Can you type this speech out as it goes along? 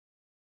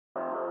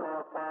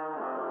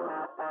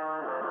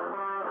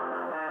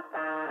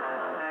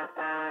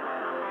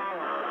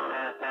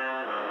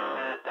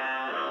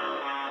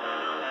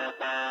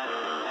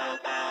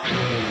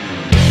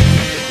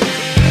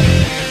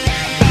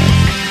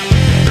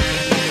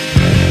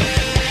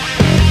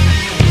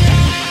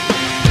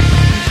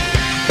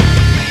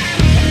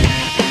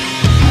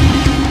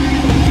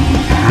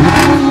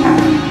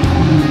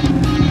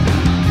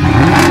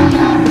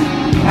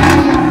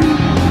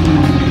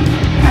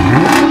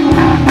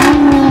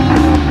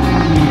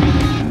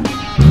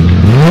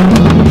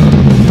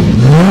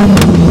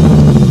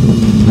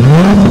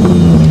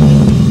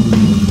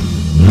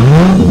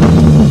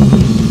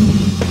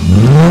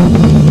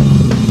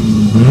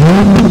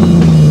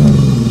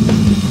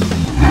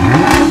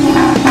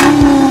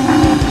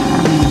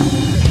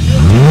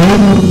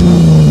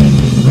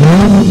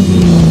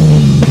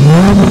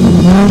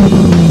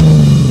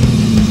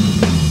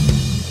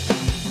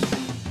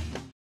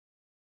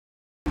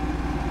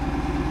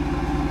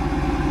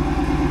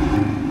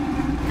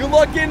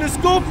luck getting to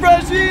school,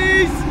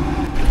 freshies!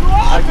 Go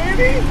on,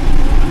 baby!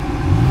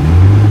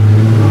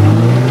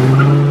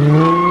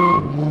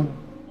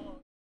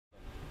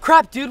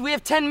 Crap, dude, we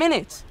have 10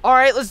 minutes. All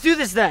right, let's do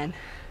this then.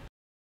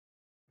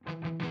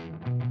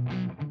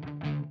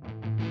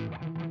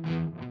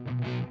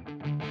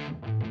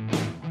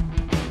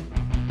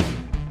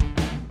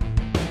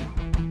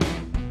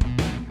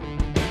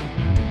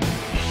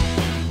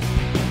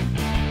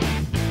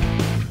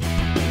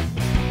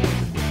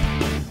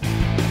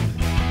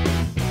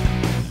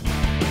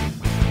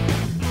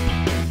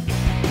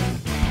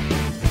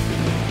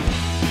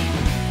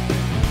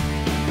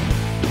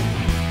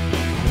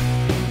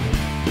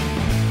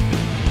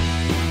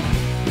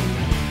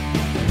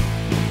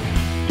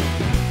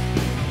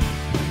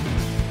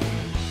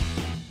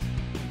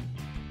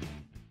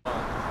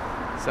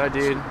 So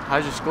dude,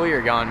 how's your school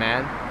year going,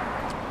 man?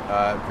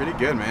 Pretty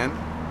good, man.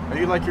 How do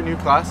you like your new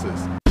classes?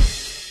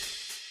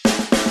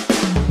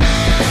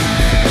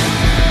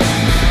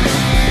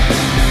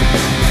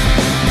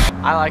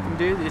 I like them,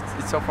 dude.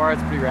 It's so far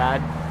it's pretty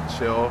rad.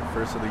 Chill,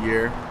 first of the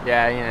year.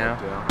 Yeah, you know.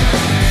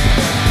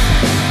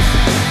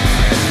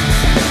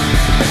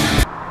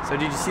 So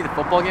did you see the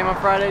football game on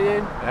Friday,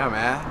 dude? Yeah,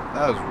 man.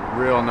 That was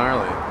real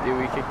gnarly. Dude,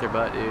 we kicked their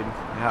butt, dude.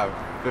 Yeah,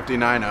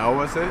 59-0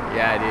 was it?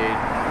 Yeah, dude.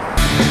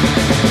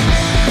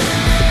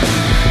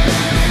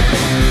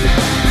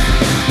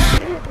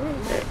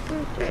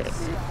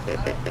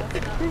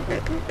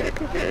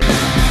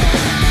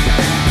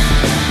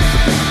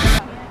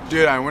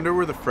 Dude, I wonder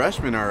where the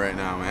freshmen are right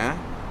now, man.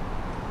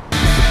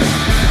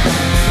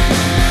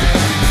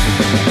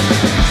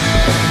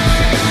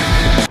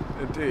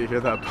 Dude, you hear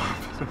that pump?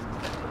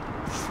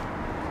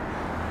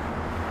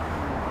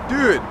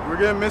 Dude, we're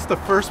gonna miss the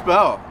first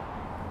bell.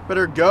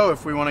 Better go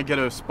if we want to get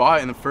a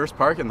spot in the first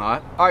parking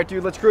lot. All right,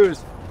 dude, let's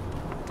cruise.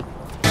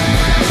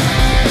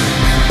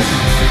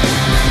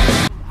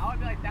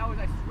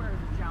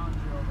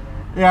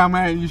 Yeah,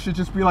 man, you should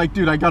just be like,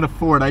 dude, I got a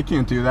Ford, I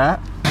can't do that.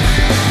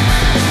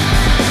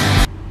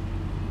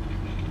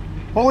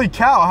 Holy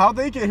cow, how'd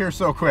they get here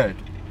so quick?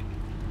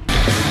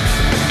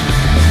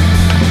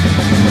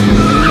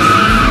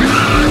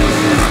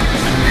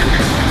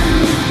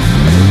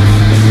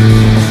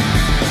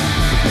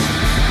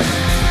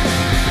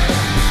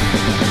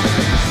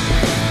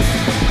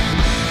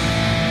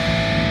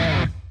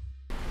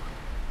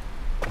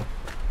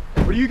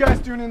 What are you guys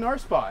doing in our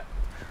spot?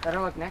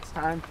 Better luck next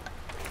time.